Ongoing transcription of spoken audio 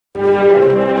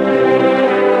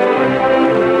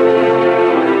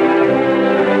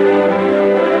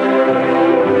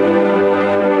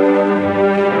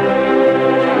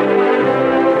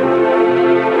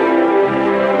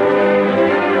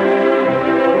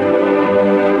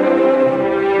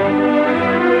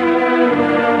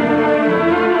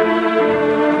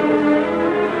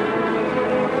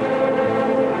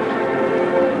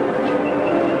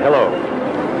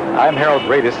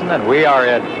Bredesen, and we are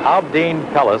at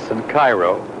Abdeen Palace in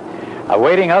Cairo.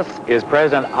 Awaiting us is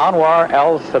President Anwar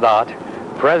al-Sadat,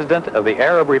 President of the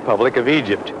Arab Republic of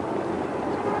Egypt.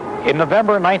 In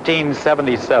November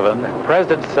 1977,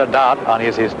 President Sadat, on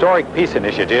his historic peace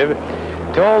initiative,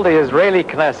 told the Israeli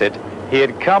Knesset he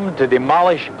had come to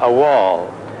demolish a wall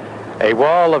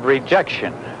of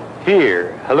rejection,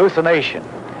 fear, hallucination.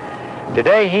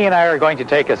 Today, he and I are going to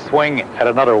take a swing at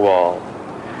another wall,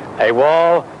 a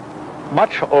wall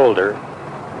much older,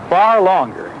 far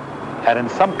longer, and in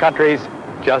some countries,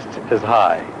 just as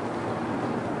high.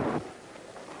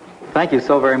 Thank you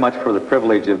so very much for the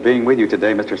privilege of being with you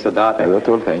today, Mr. Sadat. Not at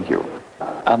all, thank you.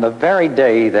 On the very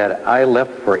day that I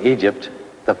left for Egypt,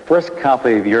 the first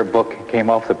copy of your book came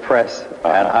off the press,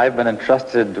 and I've been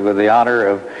entrusted with the honor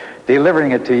of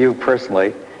delivering it to you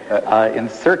personally in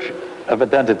search of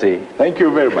identity. Thank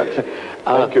you very much.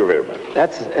 Thank you very much.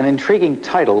 That's an intriguing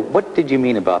title. What did you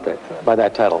mean about that, by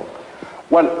that title?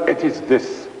 Well, it is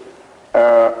this.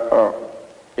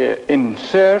 In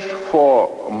search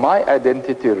for my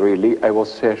identity, really, I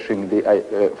was searching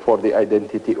for the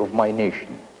identity of my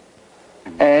nation.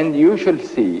 And you shall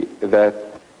see that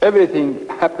everything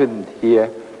happened here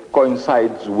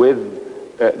coincides with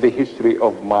the history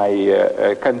of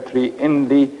my country in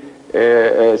the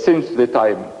since the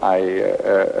time I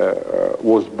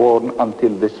was born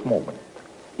until this moment.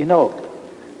 You know,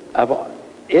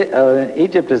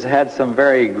 Egypt has had some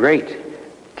very great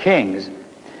kings,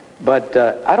 but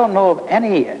I don't know of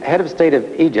any head of state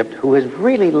of Egypt who has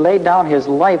really laid down his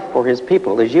life for his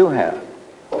people as you have.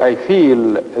 I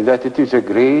feel that it is a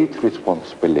great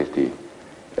responsibility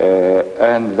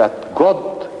and that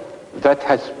God that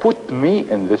has put me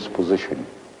in this position.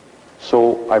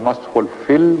 So I must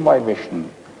fulfill my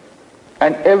mission.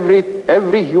 And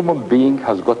every human being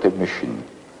has got a mission.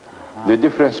 The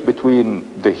difference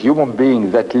between the human being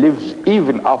that lives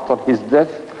even after his death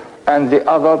and the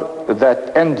other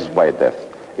that ends by death,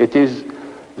 it is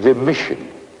the mission.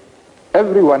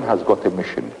 Everyone has got a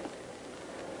mission.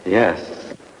 Yes.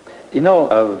 You know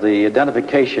of the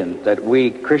identification that we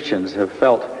Christians have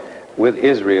felt with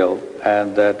Israel,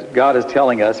 and that God is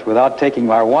telling us, without taking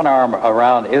our one arm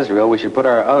around Israel, we should put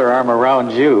our other arm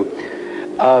around you.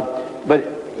 But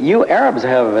you Arabs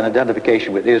have an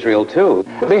identification with Israel too.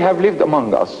 They have lived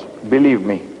among us, believe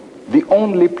me. The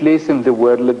only place in the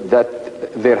world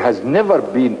that there has never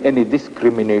been any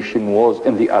discrimination was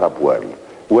in the Arab world,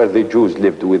 where the Jews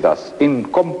lived with us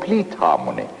in complete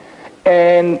harmony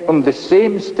and on the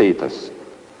same status.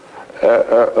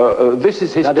 This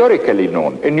is historically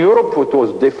known. In Europe it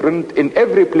was different. In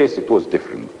every place it was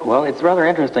different. Well, it's rather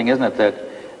interesting, isn't it, that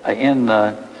in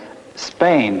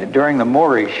Spain, during the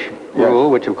Moorish rule,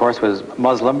 which of course was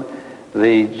Muslim,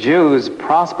 the Jews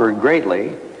prospered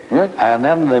greatly, and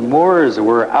then the Moors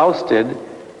were ousted,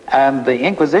 and the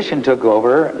Inquisition took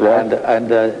over, and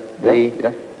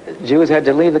the Jews had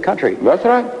to leave the country. That's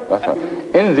right. That's right.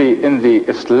 In the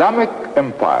Islamic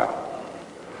Empire,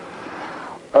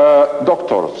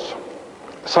 doctors,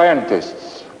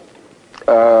 scientists,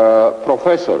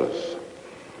 professors,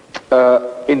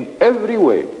 in every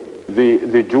way,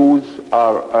 the Jews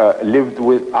are lived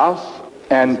with us,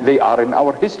 and they are in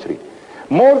our history.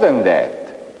 More than that,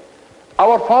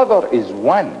 our father is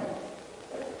one.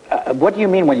 What do you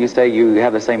mean when you say you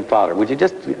have the same father? Would you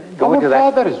just go into that?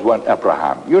 Our father is one,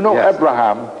 Abraham. You know, yes.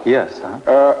 Abraham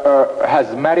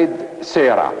has married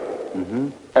Sarah.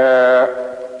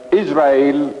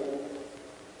 Israel,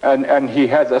 and he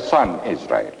has a son,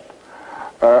 Israel.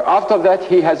 After that,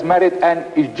 he has married an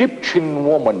Egyptian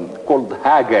woman called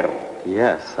Hagar.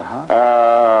 Yes.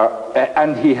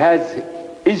 And he has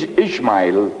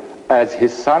Ishmael as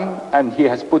his son, and he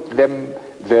has put them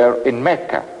there in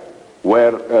Mecca,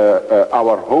 where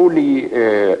our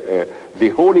the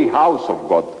holy house of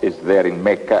God is there in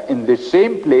Mecca, in the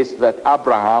same place that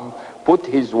Abraham put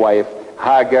his wife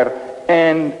Hagar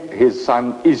and his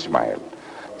son Ishmael.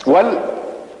 Well,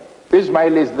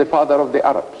 Ishmael is the father of the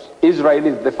Arabs. Israel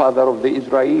is the father of the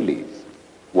Israelis.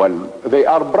 Well, they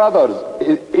are brothers,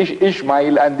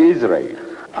 Ishmael and Israel.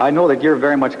 I know that you're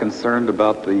very much concerned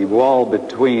about the wall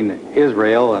between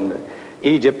Israel and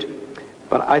Egypt,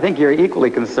 but I think you're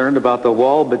equally concerned about the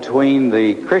wall between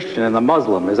the Christian and the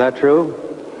Muslim. Is that true?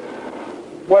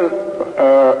 Well,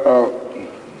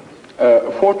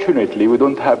 fortunately, we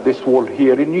don't have this wall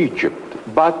here in Egypt.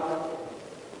 But,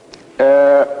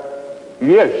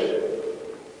 yes,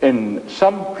 in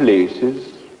some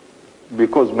places,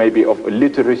 because maybe of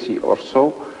illiteracy or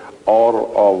so, or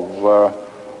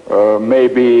of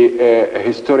maybe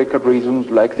historical reasons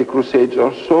like the Crusades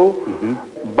or so,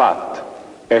 but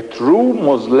a true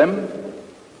Muslim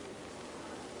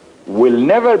will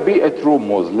never be a true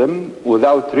Muslim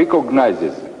without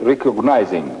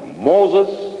recognizing Moses,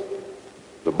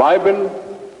 the Bible,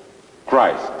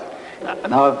 Christ.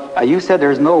 Now, you said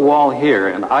there's no wall here,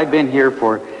 and I've been here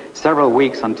for several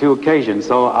weeks on 2 occasions,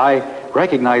 so I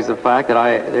recognize the fact that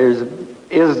there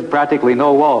is practically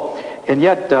no wall. And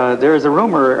yet, there is a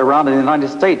rumor around in the United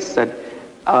States that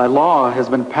a law has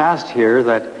been passed here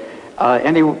that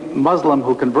any Muslim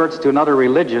who converts to another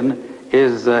religion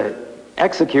is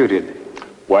executed.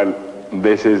 Well,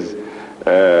 this is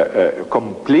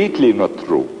completely not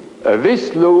true.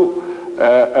 This law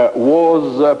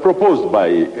was proposed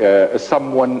by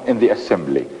someone in the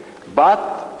assembly,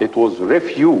 but it was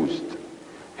refused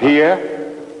here.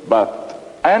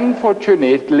 But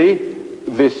unfortunately,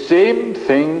 the same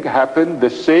thing happened, the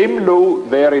same law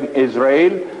there in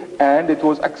Israel, and it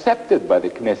was accepted by the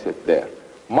Knesset there.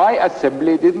 My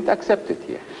assembly didn't accept it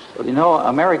here. Well, you know,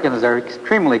 Americans are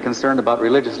extremely concerned about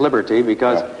religious liberty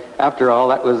because, after all,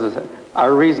 that was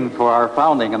our reason for our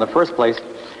founding in the first place.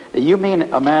 You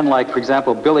mean a man like, for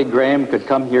example, Billy Graham could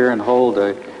come here and hold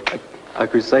a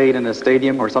crusade in a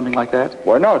stadium or something like that?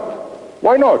 Why not?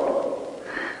 Why not?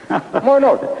 Why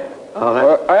not?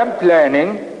 I am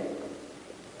planning,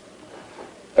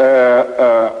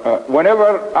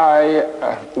 whenever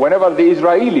the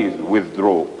Israelis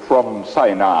withdraw from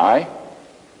Sinai,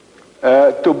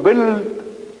 to build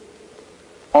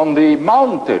on the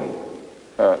mountain,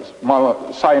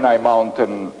 Sinai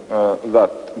mountain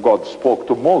that God spoke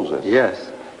to Moses.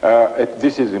 Yes.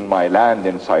 This is in my land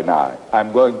in Sinai.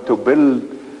 I'm going to build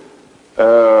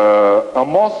a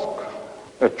mosque,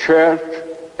 a church,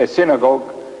 a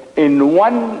synagogue in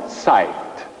one site.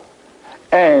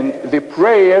 And the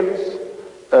prayers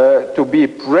to be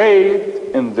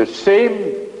prayed in the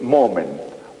same moment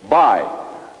by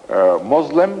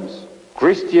Muslims,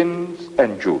 Christians,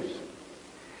 and Jews.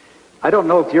 I don't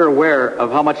know if you're aware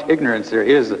of how much ignorance there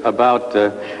is about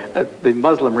the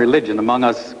Muslim religion among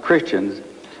us Christians,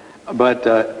 but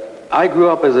I grew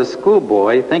up as a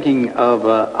schoolboy thinking of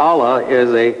Allah as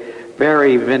a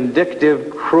very vindictive,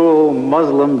 cruel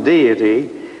Muslim deity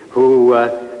who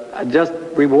just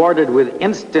rewarded with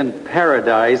instant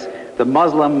paradise the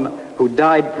Muslim who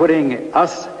died putting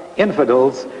us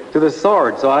infidels to the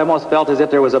sword. So I almost felt as if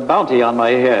there was a bounty on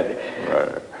my head.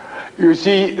 You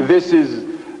see, this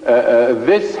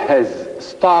has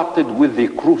started with the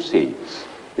Crusades.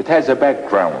 It has a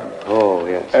background. Oh,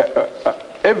 yes.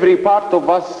 Every part of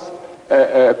us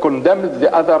condemns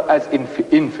the other as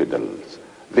infidels.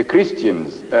 The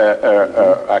Christians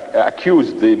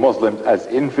accuse the Muslims as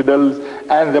infidels,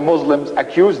 and the Muslims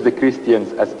accuse the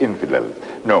Christians as infidels.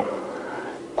 No.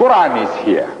 Quran is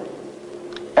here.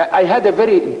 I had a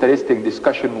very interesting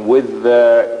discussion with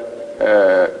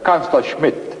Kansler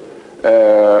Schmidt,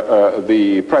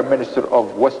 the Prime Minister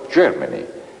of West Germany.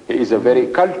 He is a very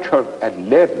cultured and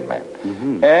learned man.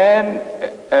 Mm-hmm. And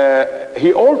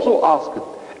he also asked,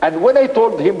 and when I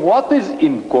told him what is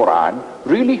in Quran,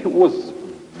 really he was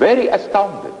very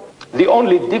astounded. The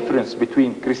only difference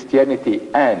between Christianity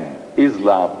and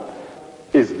Islam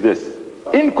is this.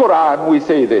 In Quran we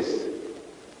say this: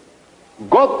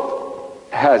 God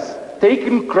has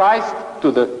taken Christ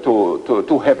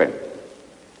to heaven.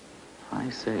 I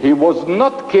see. He was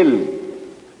not killed.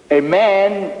 A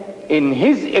man in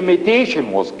his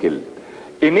imitation was killed.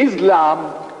 In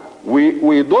Islam,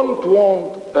 we don't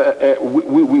want,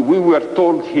 we were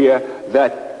told here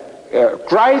that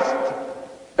Christ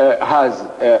has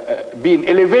been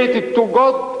elevated to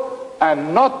God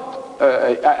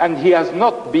and he has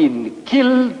not been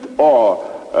killed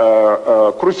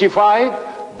or crucified,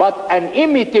 but an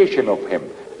imitation of him.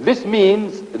 This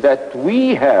means that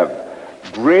we have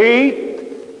great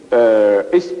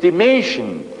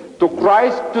estimation to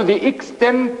Christ to the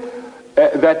extent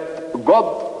that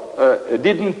God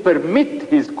didn't permit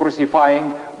his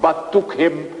crucifying, but took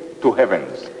him to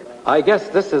heavens. I guess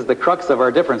this is the crux of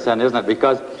our difference then, isn't it?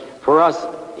 Because for us,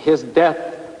 his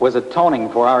death was atoning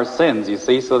for our sins, you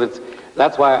see, so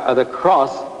that's why the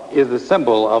cross is the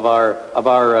symbol of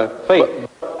our faith.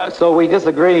 So we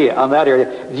disagree on that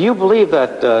area. Do you believe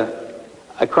that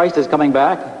Christ is coming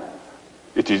back?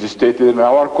 It is stated in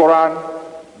our Quran,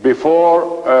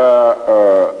 before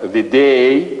the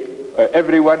day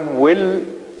everyone will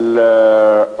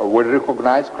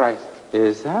recognize Christ.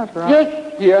 Is that right?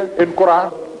 Yes, here in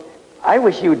Quran. I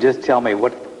wish you would just tell me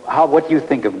what you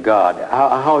think of God,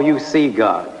 how you see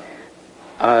God.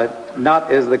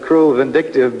 Not as the cruel,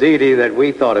 vindictive deity that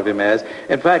we thought of him as.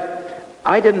 In fact,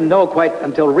 I didn't know quite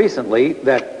until recently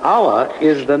that Allah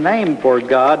is the name for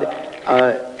God,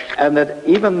 and that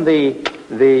even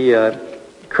the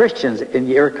Christians in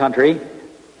your country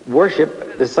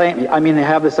worship the same, I mean, they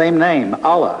have the same name,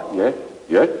 Allah. Yes,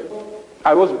 yes.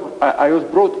 I was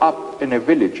brought up in a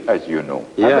village, as you know.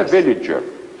 Yes. I'm a villager.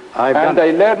 And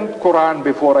I learned Quran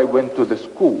before I went to the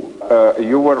school.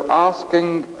 You were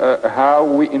asking how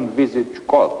we envisage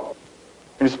God.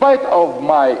 In spite of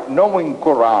my knowing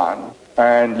Quran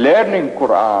and learning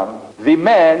Quran, the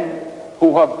man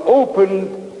who have opened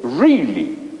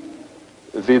really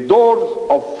the doors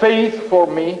of faith for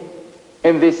me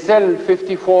in the cell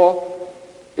 54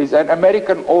 is an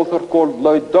American author called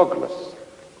Lloyd Douglas.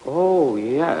 Oh,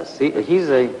 yes. He's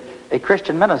a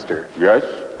Christian minister. Yes.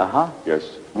 Uh-huh. Yes.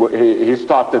 He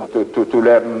started to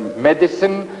learn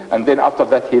medicine, and then after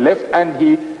that he left and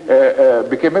he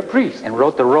became a priest. And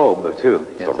wrote The Robe, too.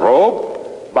 Yes. The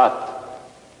Robe, but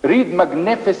read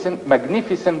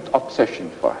Magnificent Obsession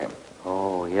for him.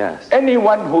 Oh, yes.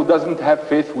 Anyone who doesn't have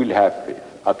faith will have faith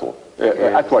at all, Yes,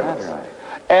 at once. that's right.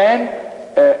 And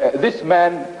this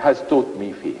man has taught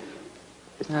me faith.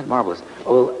 Isn't that marvelous?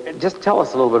 Well, just tell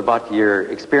us a little bit about your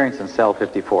experience in Cell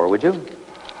 54, would you?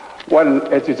 Well,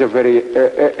 it is a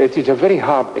very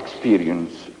hard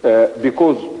experience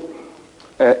because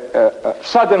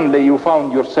suddenly you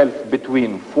found yourself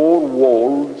between four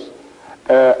walls,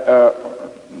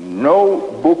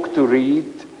 no book to read,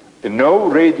 no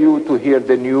radio to hear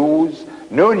the news,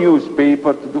 no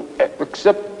newspaper to do,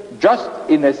 except just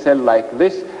in a cell like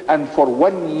this, and for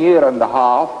 1 year and a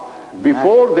half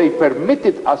before they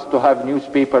permitted us to have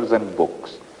newspapers and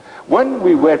books. When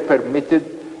we were permitted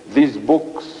these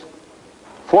books,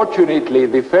 fortunately,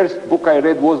 the first book I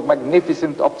read was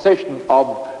Magnificent Obsession of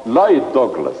Lloyd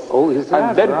Douglas. Oh, is that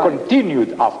and then right?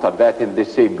 continued after that in the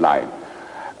same line.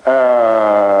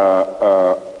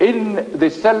 In the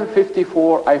cell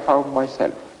 54, I found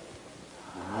myself.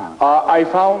 I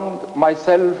found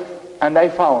myself, and I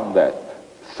found that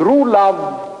through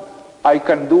love, I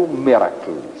can do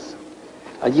miracles.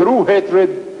 Through hatred,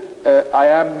 I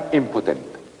am impotent.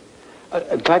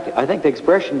 In fact, I think the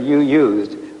expression you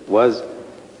used was,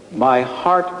 my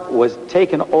heart was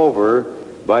taken over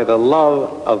by the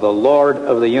love of the Lord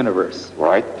of the universe.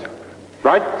 Right,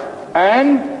 right.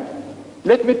 And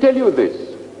let me tell you this.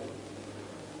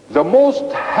 The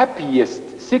most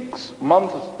happiest 6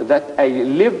 months that I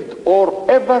lived or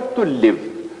ever to live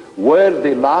were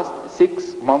the last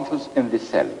 6 months in the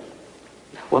cell.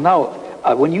 Well, now,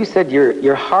 when you said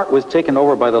your heart was taken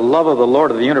over by the love of the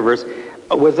Lord of the universe,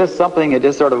 was this something that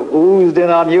just sort of oozed in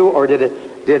on you, or did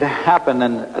it happen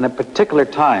in a particular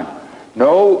time?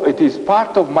 No, it is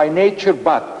part of my nature,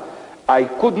 but I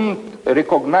couldn't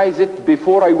recognize it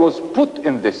before I was put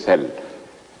in the cell.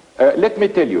 Let me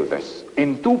tell you this.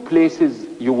 In two places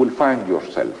you will find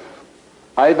yourself,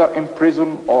 either in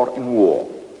prison or in war.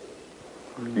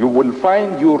 You will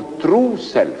find your true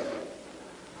self.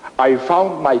 I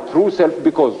found my true self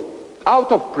because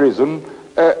out of prison,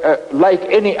 like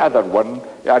any other one,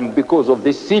 and because of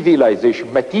this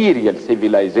civilization, material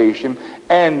civilization,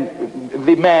 and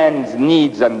the man's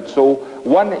needs, and so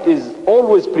one is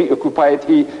always preoccupied.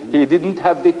 He didn't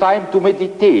have the time to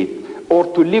meditate or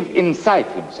to live inside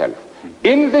himself.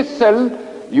 In this cell,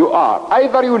 you are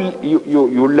either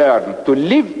you learn to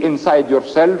live inside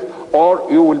yourself,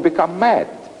 or you will become mad,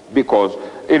 because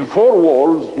in four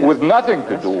walls, yes, with nothing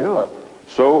to do. True.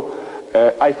 So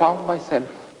I found myself.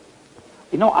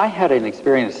 You know, I had an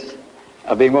experience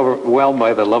of being overwhelmed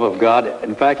by the love of God.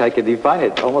 In fact, I could define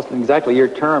it almost in exactly your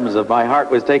terms, of my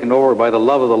heart was taken over by the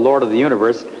love of the Lord of the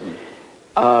universe.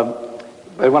 But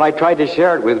when I tried to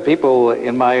share it with people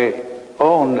in my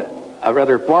own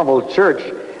rather formal church,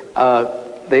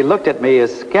 they looked at me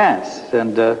askance.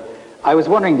 And I was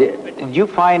wondering, did you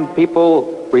find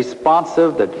people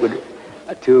responsive that would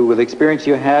to the experience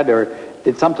you had, or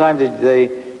did they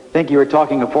think you were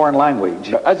talking a foreign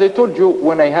language? As I told you,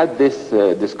 when I had this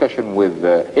discussion with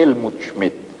Helmut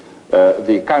Schmidt,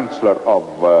 the Chancellor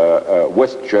of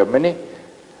West Germany,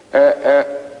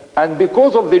 and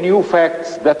because of the new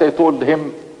facts that I told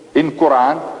him in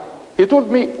Quran, he told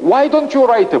me, why don't you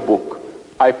write a book?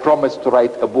 I promised to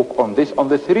write a book on this, on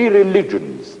the three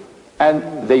religions,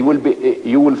 and they will be,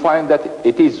 you will find that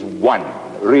it is one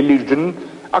religion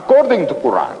according to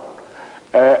Quran.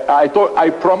 I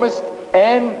promised,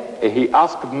 and he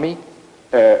asked me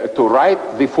to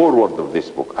write the foreword of this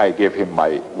book. I gave him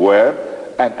my word,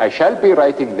 and I shall be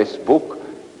writing this book.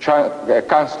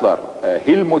 Chancellor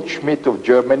Helmut Schmidt of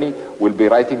Germany will be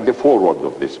writing the foreword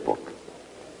of this book.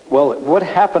 Well, what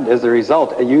happened as a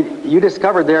result? You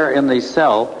discovered there in the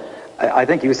cell, I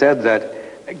think you said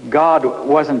that God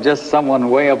wasn't just someone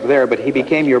way up there, but he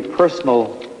became your personal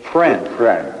friend.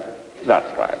 Friend,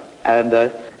 that's right. And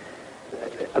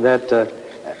that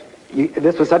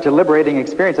this was such a liberating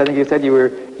experience. I think you said you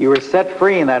were set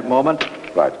free in that moment.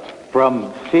 Right.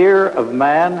 From fear of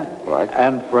man. Right.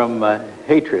 And from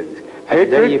hatred. Hatred.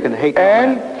 Today you can hate no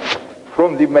and man.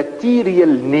 From the material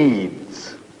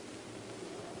needs.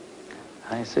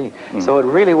 I see. So it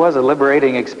really was a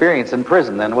liberating experience in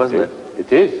prison then, wasn't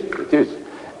it? It is.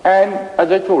 And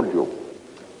as I told you,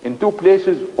 in two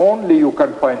places only you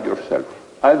can find yourself,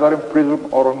 either in prison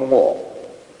or in war.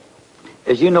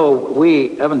 As you know,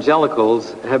 we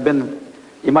evangelicals have been,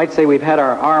 you might say we've had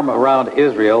our arm around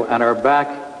Israel and our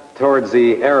back towards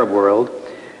the Arab world.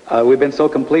 We've been so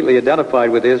completely identified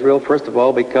with Israel, first of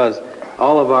all, because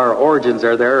all of our origins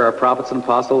are there, our prophets and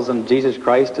apostles and Jesus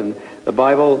Christ, and the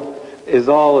Bible is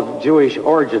all of Jewish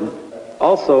origin.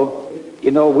 Also, you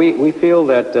know, we feel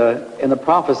that in the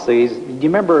prophecies, do you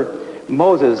remember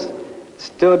Moses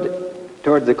stood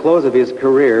towards the close of his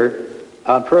career,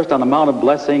 first on the Mount of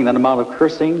Blessing, then the Mount of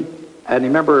Cursing, and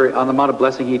remember on the Mount of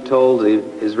Blessing he told the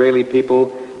Israeli people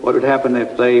what would happen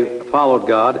if they followed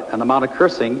God, and the Mount of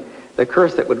Cursing, the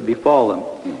curse that would befall them.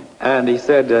 And he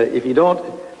said, if you don't,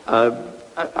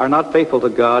 are not faithful to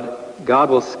God, God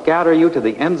will scatter you to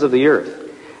the ends of the earth.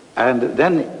 And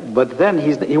then, but then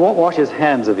he won't wash his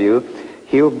hands of you.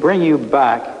 He'll bring you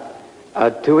back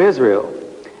to Israel.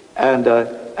 And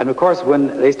of course,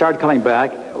 when they started coming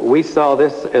back, we saw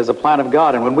this as a plan of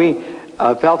God. And when we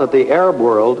felt that the Arab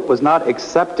world was not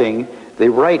accepting the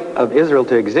right of Israel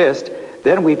to exist,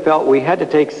 then we felt we had to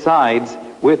take sides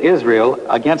with Israel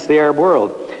against the Arab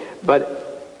world. But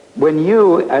when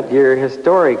you, at your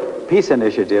historic peace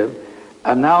initiative,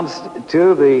 announced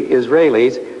to the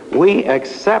Israelis, we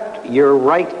accept your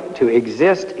right to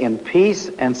exist in peace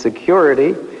and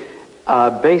security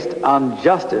based on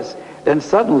justice, then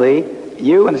suddenly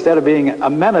you, instead of being a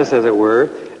menace, as it were,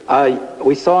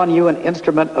 we saw in you an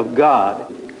instrument of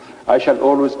God. I shall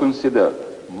always consider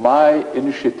my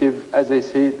initiative, as I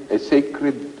said, a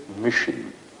sacred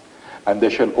mission. And I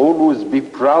shall always be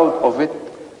proud of it,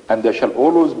 and I shall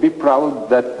always be proud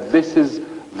that this is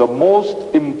the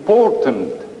most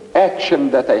important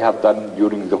action that I have done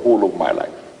during the whole of my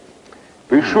life.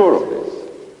 Be sure of this.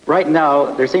 Right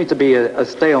now, there seems to be a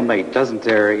stalemate, doesn't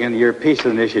there, in your peace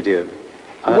initiative?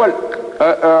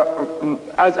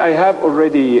 As I have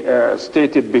already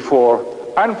stated before,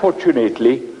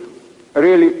 unfortunately,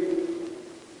 really,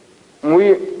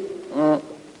 we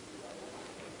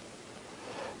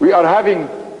are having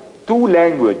two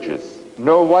languages.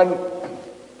 No one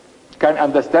can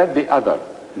understand the other.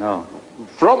 No.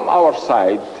 From our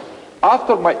side,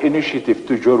 after my initiative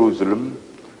to Jerusalem,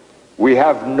 we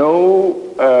have no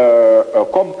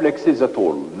complexes at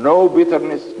all, no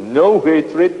bitterness, no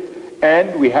hatred,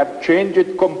 and we have changed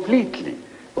it completely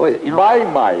by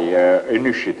my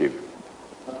initiative.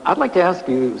 I'd like to ask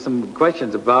you some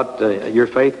questions about your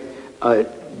faith.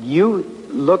 You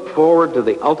look forward to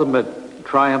the ultimate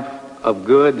triumph of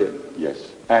good. Yes,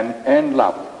 and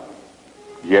love.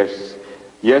 Yes,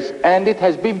 and it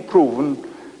has been proven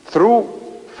through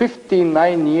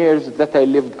 59 years that I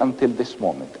lived until this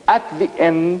moment. At the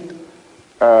end,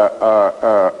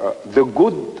 the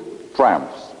good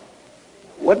triumphs.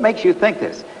 What makes you think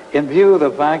this? In view of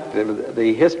the fact that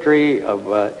the history of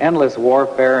endless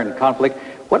warfare and conflict,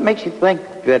 what makes you think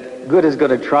that good is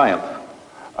going to triumph?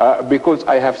 Because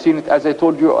I have seen it, as I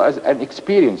told you, as an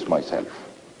experience myself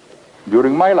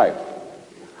during my life.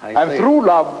 And through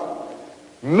love,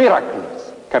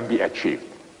 miracles can be achieved.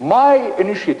 My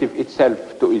initiative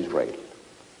itself to Israel,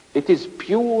 it is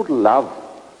pure love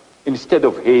instead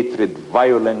of hatred,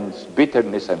 violence,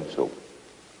 bitterness, and so.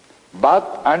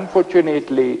 But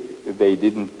unfortunately, they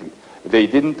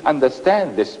didn't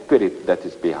understand the spirit that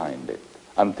is behind it.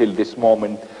 Until this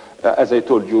moment, as I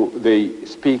told you, they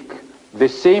speak the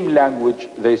same language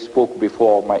they spoke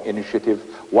before my initiative,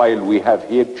 while we have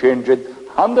here changed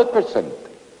 100%.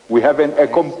 We have a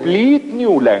complete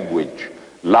new language.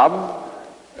 Love,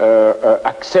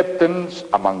 acceptance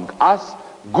among us,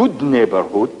 good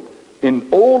neighborhood, in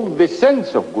all the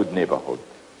sense of good neighborhood.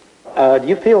 Do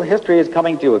you feel history is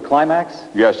coming to a climax?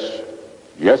 Yes,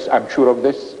 I'm sure of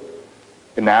this.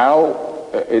 Now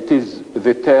it is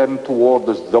the turn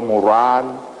towards the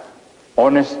moral,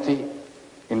 honesty,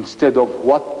 instead of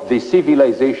what the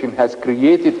civilization has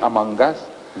created among us,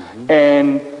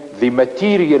 and the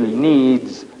material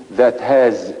needs that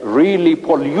has really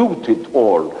polluted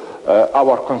all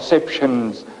our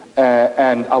conceptions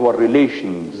and our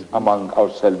relations among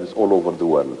ourselves all over the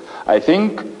world. I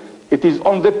think it is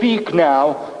on the peak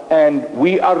now, and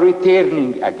we are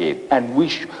returning again, and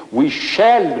we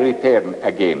shall return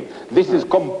again. This is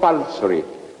compulsory.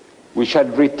 We shall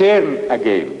return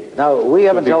again. Now, we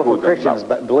evangelical Christians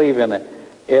believe in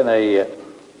in a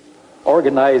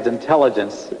organized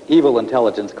intelligence, evil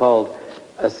intelligence called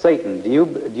Satan. Do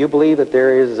you believe that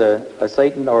there is a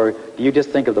Satan, or do you just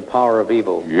think of the power of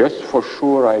evil? Yes, for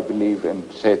sure I believe in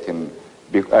Satan.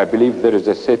 I believe there is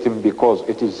a Satan because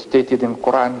it is stated in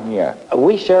Quran here.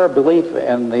 We share a belief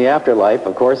in the afterlife,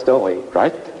 of course, don't we?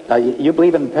 Right? You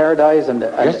believe in paradise and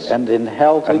Yes. and in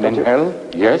hell too? And in hell,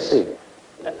 yes.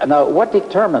 Now, what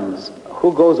determines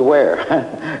who goes where?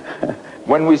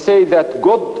 When we say that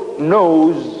God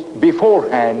knows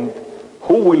beforehand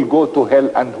who will go to hell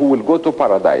and who will go to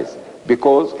paradise,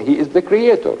 because he is the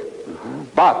creator.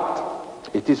 But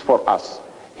it is for us.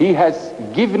 He has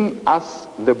given us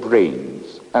the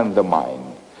brains and the mind,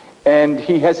 and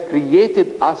he has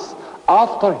created us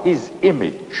after his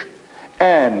image,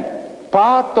 and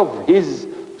part of his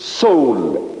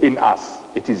soul in us.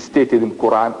 It is stated in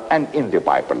Quran and in the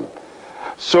Bible.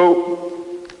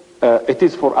 So it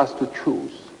is for us to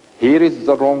choose. Here is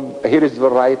the wrong, here is the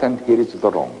right, and here is the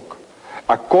wrong.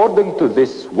 According to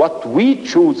this, what we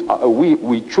choose,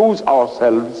 we choose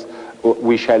ourselves,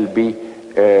 we shall be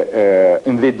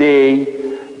in the day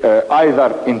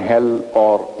either in hell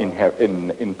or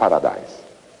in paradise.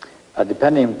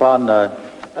 Depending upon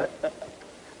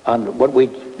on what we...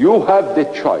 You have the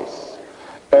choice.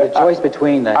 The choice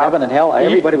between heaven and hell.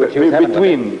 Everybody would choose heaven.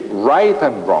 Between right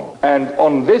and wrong. And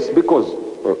on this, because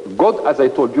God, as I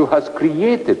told you, has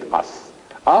created us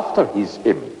after his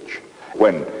image.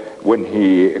 When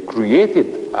he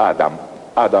created Adam,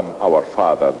 our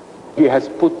father, he has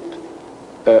put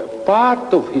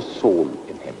part of his soul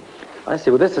in him. I see.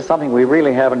 Well, this is something we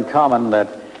really have in common, that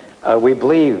we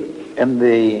believe in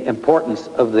the importance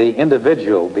of the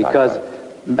individual, because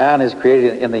man is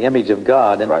created in the image of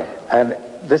God. And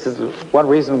this is one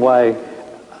reason why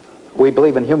we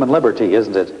believe in human liberty,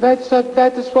 isn't it?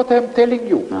 That is what I'm telling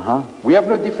you. We have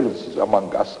no differences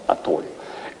among us at all.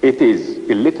 It is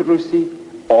illiteracy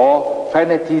or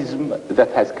fanatism that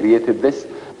has created this.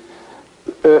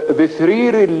 The three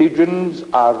religions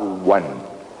are one.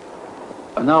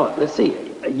 Now, let's see.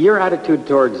 Your attitude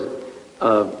towards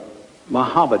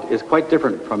Muhammad is quite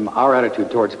different from our attitude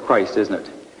towards Christ, isn't it?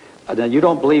 Now, you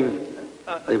don't believe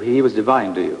he was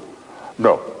divine, do you?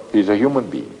 No, he's a human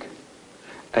being.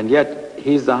 And yet,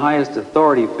 he's the highest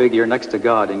authority figure next to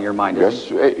God in your mind, isn't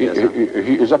he? Yes,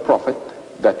 he is a prophet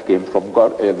that came from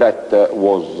God, that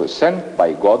was sent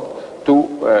by God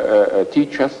to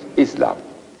teach us Islam.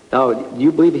 Now, do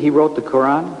you believe he wrote the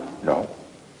Quran? No,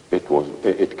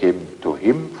 it came to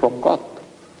him from God.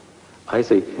 I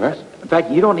see. Yes. In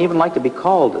fact, you don't even like to be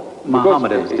called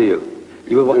Mohammedans, do you?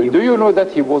 Do you know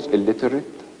that he was illiterate?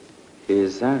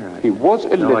 Is that right? He was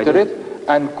illiterate,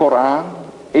 and Quran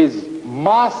is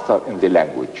master in the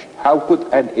language. How could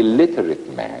an illiterate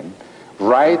man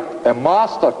write a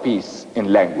masterpiece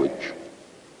in language?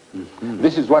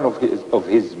 This is one of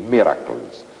his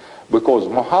miracles, because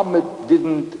Muhammad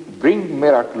didn't bring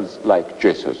miracles like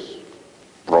Jesus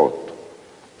brought,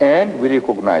 and we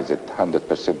recognize it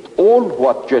 100%. All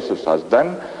what Jesus has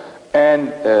done and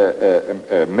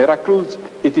miracles,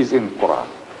 it is in Quran.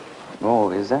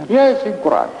 Oh, is that? Yes, in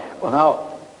Quran. Well,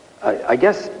 now, I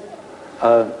guess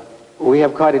we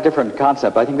have quite a different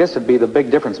concept. I think this would be the big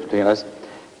difference between us,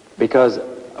 because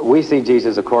we see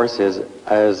Jesus, of course,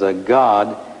 as a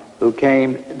God who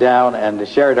came down and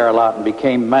shared our lot and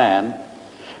became man,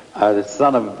 the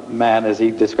Son of Man, as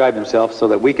he described himself, so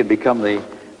that we could become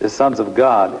the sons of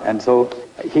God. And so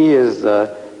he is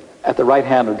at the right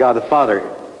hand of God the Father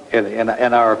in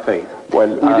our faith. Well,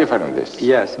 we differ on this.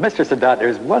 Yes. Mr. Sadat,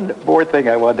 there's one more thing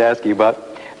I wanted to ask you about.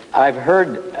 I've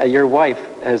heard your wife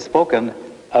has spoken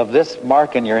of this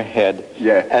mark in your head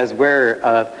as where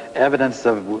evidence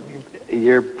of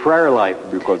your prayer life.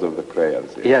 Because of the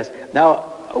prayers. Yes.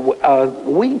 Now,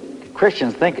 we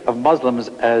Christians think of Muslims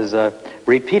as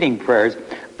repeating prayers,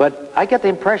 but I get the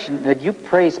impression that you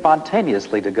pray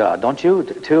spontaneously to God, don't you,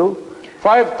 too?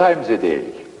 5 times a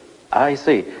day. I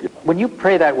see. When you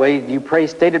pray that way, do you pray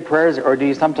stated prayers, or do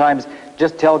you sometimes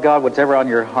just tell God whatever on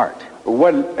your heart?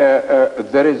 Well,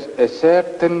 there is a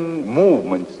certain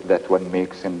movement that one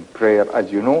makes in prayer,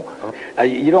 as you know.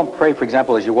 You don't pray, for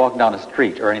example, as you walk down a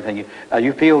street or anything.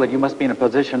 You feel that you must be in a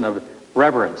position of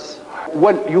reverence.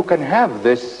 Well, you can have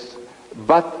this,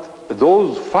 but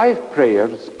those 5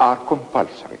 prayers are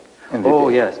compulsory. Oh,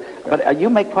 yes. But you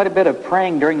make quite a bit of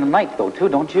praying during the night, though, too,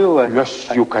 don't you? Yes,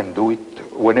 you can do it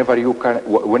whenever you can,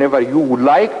 whenever you would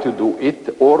like to do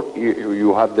it, or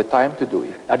you have the time to do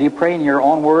it. Do you pray in your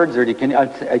own words, or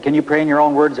can you pray in your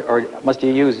own words, or must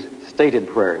you use stated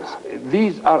prayers?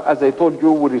 These are, as I told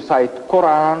you, we recite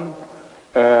Quran.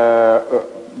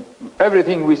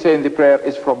 Everything we say in the prayer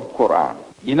is from Quran.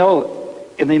 You know,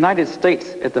 in the United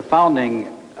States, at the founding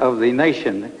of the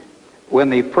nation, when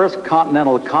the First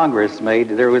Continental Congress made,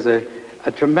 there was a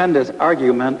tremendous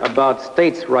argument about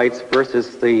states' rights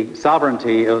versus the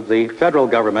sovereignty of the federal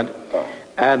government,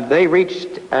 and they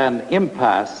reached an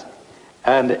impasse,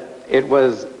 and it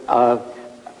was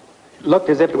looked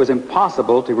as if it was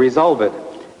impossible to resolve it.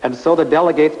 And so the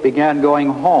delegates began going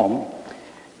home,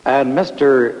 and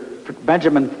Mr.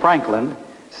 Benjamin Franklin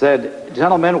said,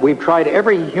 "Gentlemen, we've tried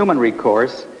every human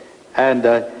recourse, and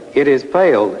it has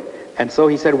failed." And so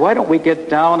he said, "Why don't we get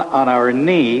down on our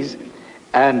knees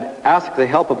and ask the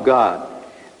help of God?"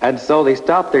 And so they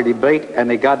stopped their debate, and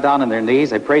they got down on their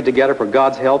knees. They prayed together for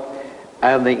God's help,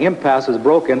 and the impasse was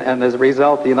broken, and as a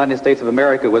result, the United States of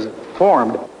America was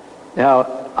formed. Now,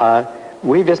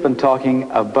 we've just been talking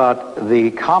about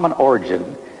the common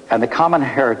origin and the common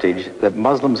heritage that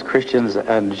Muslims, Christians,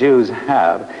 and Jews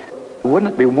have.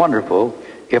 Wouldn't it be wonderful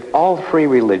if all three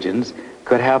religions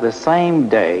could have the same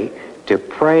day to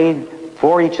pray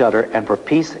for each other and for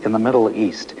peace in the Middle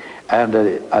East? And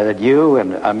you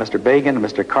and Mr. Begin and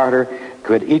Mr. Carter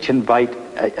could each invite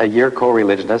your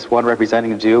co-religionists, one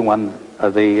representing the Jew, one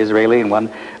the Israeli, and one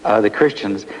the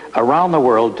Christians, around the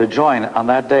world to join on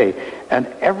that day. And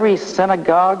every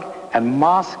synagogue and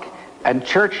mosque and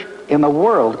church in the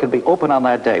world could be open on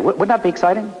that day. Wouldn't that be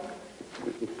exciting?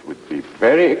 It would be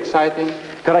very exciting.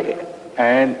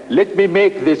 And let me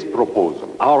make this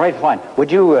proposal. All right, fine.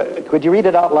 Could you read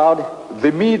it out loud?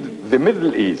 The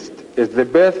Middle East is the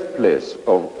birthplace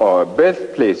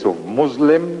of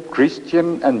Muslim,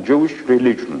 Christian, and Jewish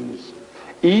religions,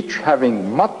 each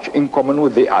having much in common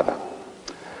with the other.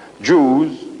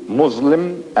 Jews,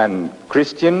 Muslim, and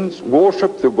Christians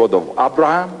worship the God of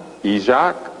Abraham,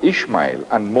 Isaac, Ishmael,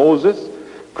 and Moses,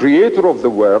 creator of the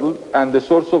world and the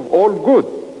source of all good.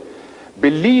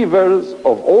 Believers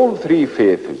of all three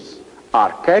faiths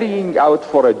are carrying out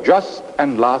for a just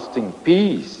and lasting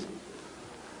peace.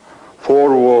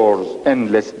 For wars,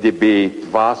 endless debate,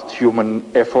 vast human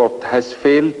effort has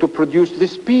failed to produce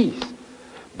this peace.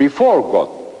 Before God,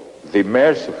 the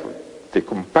merciful, the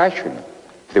compassionate,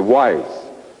 the wise,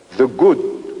 the good,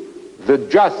 the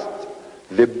just,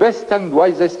 the best and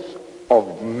wisest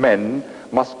of men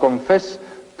must confess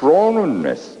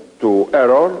proneness to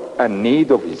error and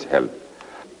need of his help.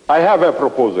 I have a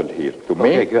proposal here to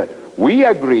make. Okay, good. We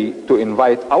agree to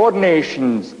invite our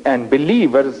nations and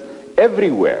believers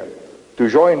everywhere to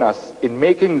join us in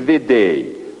making the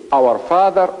day our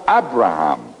father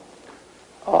Abraham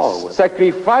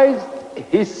sacrificed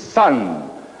his son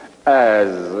as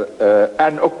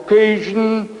an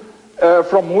occasion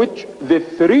from which the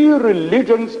three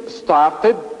religions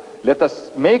started. Let us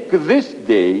make this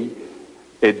day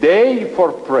a day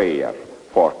for prayer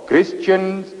for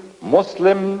Christians,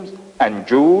 Muslims, and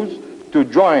Jews to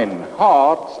join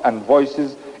hearts and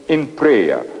voices in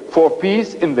prayer for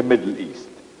peace in the Middle East.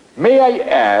 May I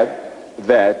add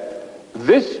that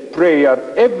this prayer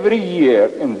every year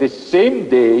in this same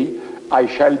day I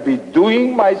shall be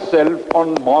doing myself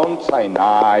on Mount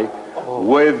Sinai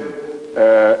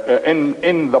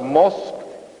in the mosque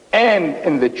and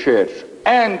in the church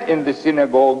and in the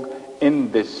synagogue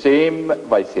in the same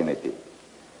vicinity.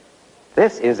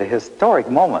 This is a historic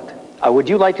moment. Would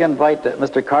you like to invite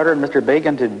Mr. Carter and Mr.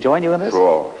 Begin to join you in this?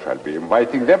 Sure, shall be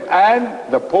inviting them. And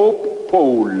the Pope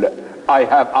Paul, I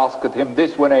have asked him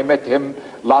this when I met him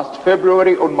last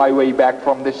February on my way back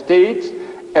from the States.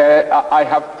 I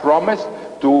have promised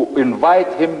to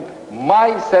invite him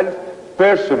myself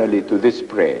personally to this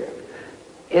prayer.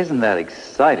 Isn't that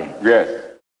exciting? Yes.